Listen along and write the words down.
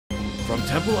From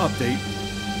Temple Update,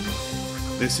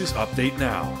 this is Update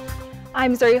Now.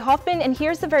 I'm Zuri Hoffman, and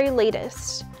here's the very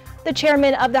latest. The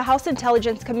chairman of the House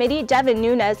Intelligence Committee,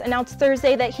 Nunes, announced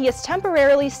Thursday that he is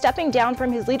temporarily stepping down from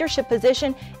his leadership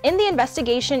position in the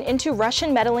investigation into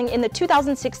Russian meddling in the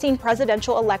 2016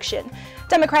 presidential election.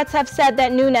 Democrats have said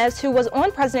that Nunes, who was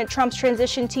on President Trump's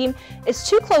transition team, is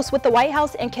too close with the White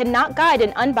House and cannot guide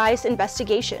an unbiased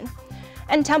investigation.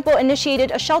 And Temple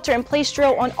initiated a shelter-in-place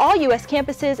drill on all U.S.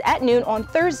 campuses at noon on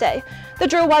Thursday. The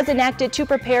drill was enacted to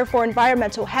prepare for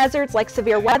environmental hazards like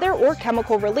severe weather or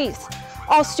chemical release.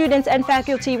 All students and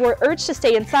faculty were urged to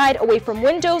stay inside, away from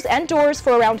windows and doors,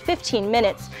 for around 15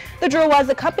 minutes. The drill was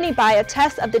accompanied by a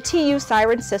test of the TU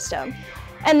siren system.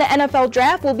 And the NFL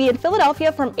Draft will be in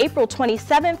Philadelphia from April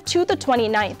 27th to the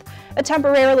 29th. A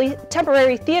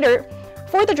temporary theater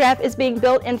for the draft is being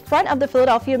built in front of the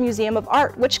Philadelphia Museum of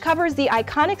Art, which covers the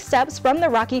iconic steps from the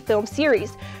Rocky film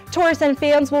series. Tourists and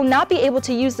fans will not be able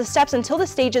to use the steps until the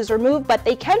stage is removed, but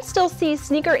they can still see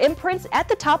sneaker imprints at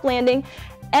the top landing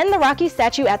and the Rocky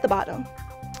statue at the bottom.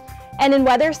 And in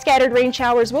weather, scattered rain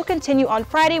showers will continue on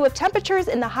Friday with temperatures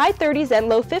in the high 30s and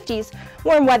low 50s.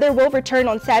 Warm weather will return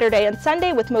on Saturday and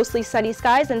Sunday with mostly sunny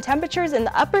skies and temperatures in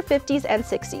the upper 50s and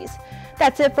 60s.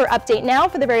 That's it for Update Now.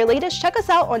 For the very latest, check us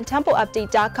out on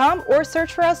TempleUpdate.com or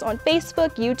search for us on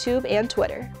Facebook, YouTube, and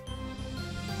Twitter.